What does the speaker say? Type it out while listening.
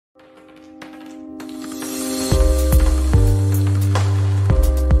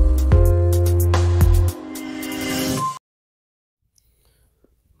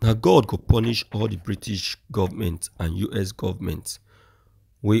Now God go punish all the British government and US government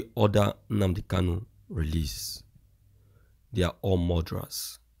wey order Nnamdi Kanu release. They are all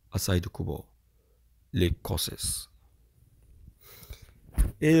murderers. Aside Kubo, late causes.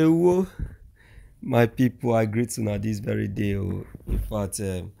 Ewo, my people, I greet you this very day. Oh. In fact,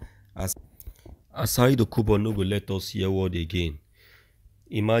 Aside Kubo no go let us hear word again.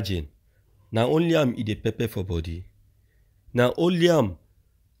 Imagine, now only am e dey pepper for body. Now only am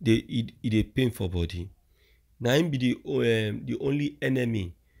e dey pain for body. Now him be the only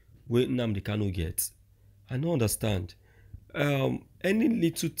enemy wey Nnamdi Kanu get. I no understand. Any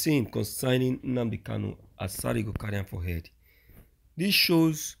little thing concerning Nnamdi Kanu, Asari go carry am for head. This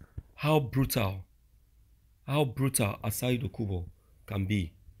shows how brutal Asari Dokubo can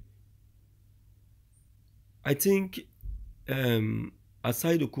be. I think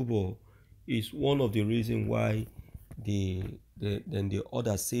Asari Dokubo is one of the reasons why the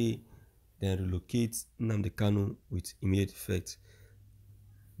others say they relocate Nnamdi Kanu with immediate effect.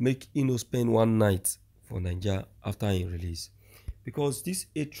 Make him no spend one night for Nigeria after him release. Because this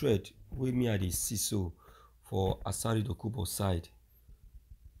hatred wey me I dey see so for Asari Dokubo side,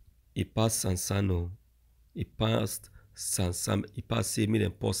 e pass Sansano, e pass Sansam, e pass say make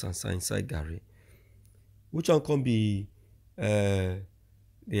dem pour Sansan inside garri. Which one come be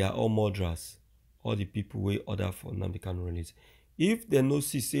they are all murderers, all the people wey order for Nnamdi Kanu release. If they no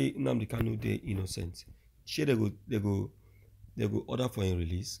see say Nnamdi Kanu dey innocent, shey they go order for him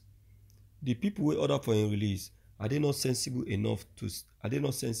release. The people wey order for him release, are they not sensible enough to? Are they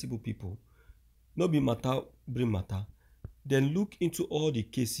not sensible people? No be matter bring matter. Then look into all the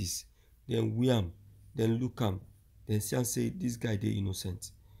cases, then weigh am, then look am, then see and say this guy dey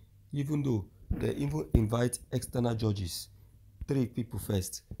innocent. Even though they even invite external judges, 3 people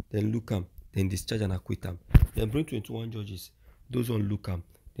first, then look am, then discharge and acquit am. Then bring 21 judges, those one look am,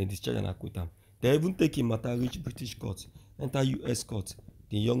 then discharge and acquit am. They even take him matter reach British court, enter US court.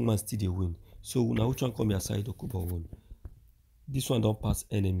 The young man still dey win. So now which one come here Asari Dokubo win? This one don't pass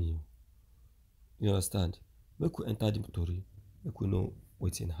enemy. You understand? Make we enter the story, make we know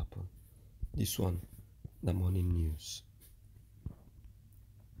wetin happen. This one, the morning news.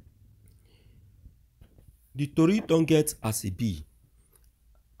 The story don't get as e be.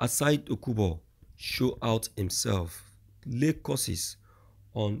 Aside Okubo show out himself, lay curses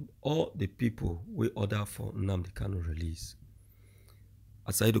on all the people we order for Nnamdi Kanu release.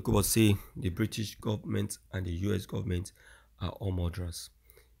 Aside Okubo say the British government and the US government are all murderers.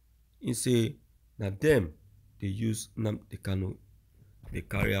 He say na them they use Nnamdi Kanu, they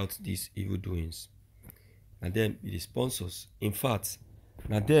carry out these evil doings. Na them be the sponsors. In fact,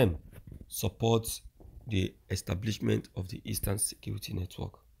 na them support the establishment of the Eastern Security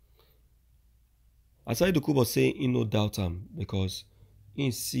Network. Aside Okubo say he no doubt him because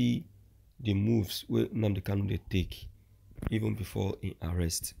he see the moves where Nnamdi Kanu they take even before in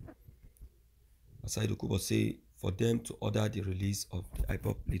arrest. Aside Okubo say for them to order the release of the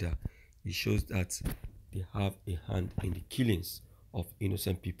IPOB leader, it shows that they have a hand in the killings of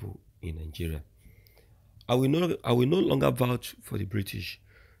innocent people in Nigeria. I will no longer vouch for the British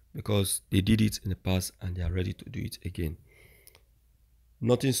because they did it in the past and they are ready to do it again.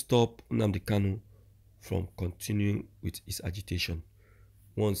 Nothing stopped Nnamdi Kanu from continuing with his agitation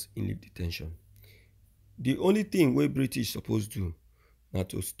once he leave detention. The only thing we British supposed to do na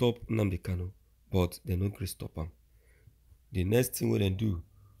to stop Nnamdi Kanu, but they no gree stop him. The next thing we then do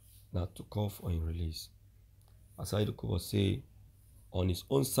na to call for him release. Aside Okubo say on his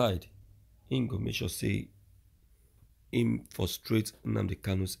own side, he go make sure say him frustrate Nnamdi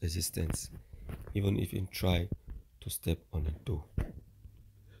Kanu's existence, even if he try to step on it toe.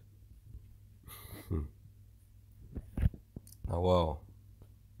 Now wow.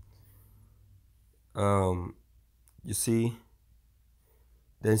 You see,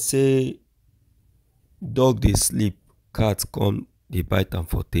 then say dog they sleep, cat come they bite am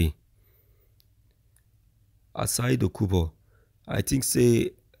for day. Aside Okubo, I think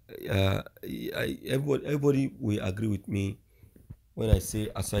say everybody will agree with me when I say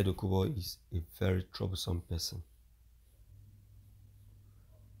Aside Okubo is a very troublesome person.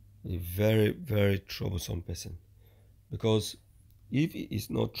 A very, very troublesome person. Because if he is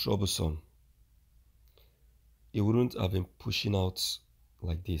not troublesome, he wouldn't have been pushing out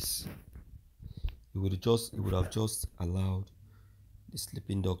like this. He would have just allowed the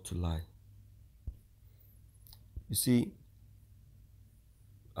sleeping dog to lie. You see,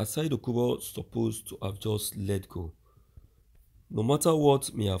 Aside Okubo supposed to have just let go. No matter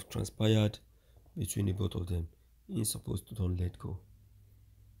what may have transpired between the both of them, he is supposed to don't let go.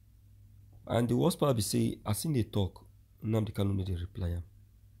 And the worst part be say, as in they talk, Nnamdi Kanu no dey reply am.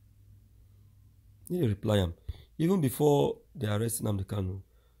 He reply am. Even before they arrest Nnamdi Kanu,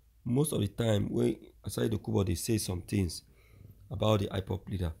 most of the time when Asai Kubo they say some things about the IPOP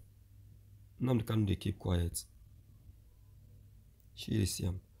leader, Nnamdi Kanu they keep quiet. She is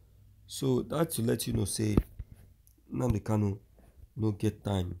him. So that's to let you know, say Nnamdi Kanu no get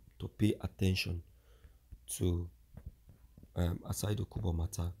time to pay attention to Asai Kubo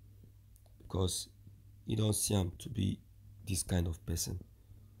matter, because he don't see him to be this kind of person.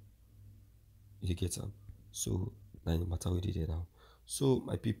 You get him. So now the matter we did it now. So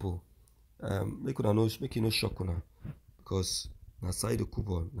my people, make you no shock una, because na Asai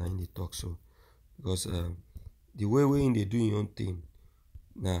Kubo na in the talk so, because the way in they do your own thing,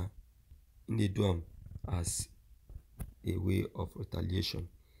 now in they do them as a way of retaliation.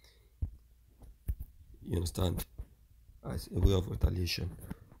 You understand? As a way of retaliation.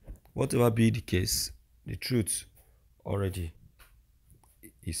 Whatever be the case, the truth already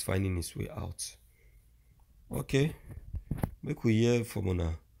is finding its way out. Okay, make we hear from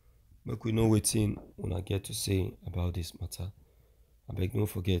una. Make we know wetin una get to say about this matter. Abeg, don't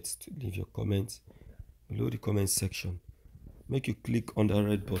forget to leave your comments below the comment section. Make you click on the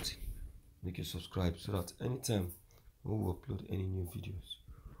red button. Make you subscribe so that anytime we will upload any new videos,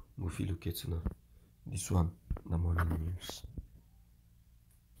 we feel okay to now. This one, the morning news.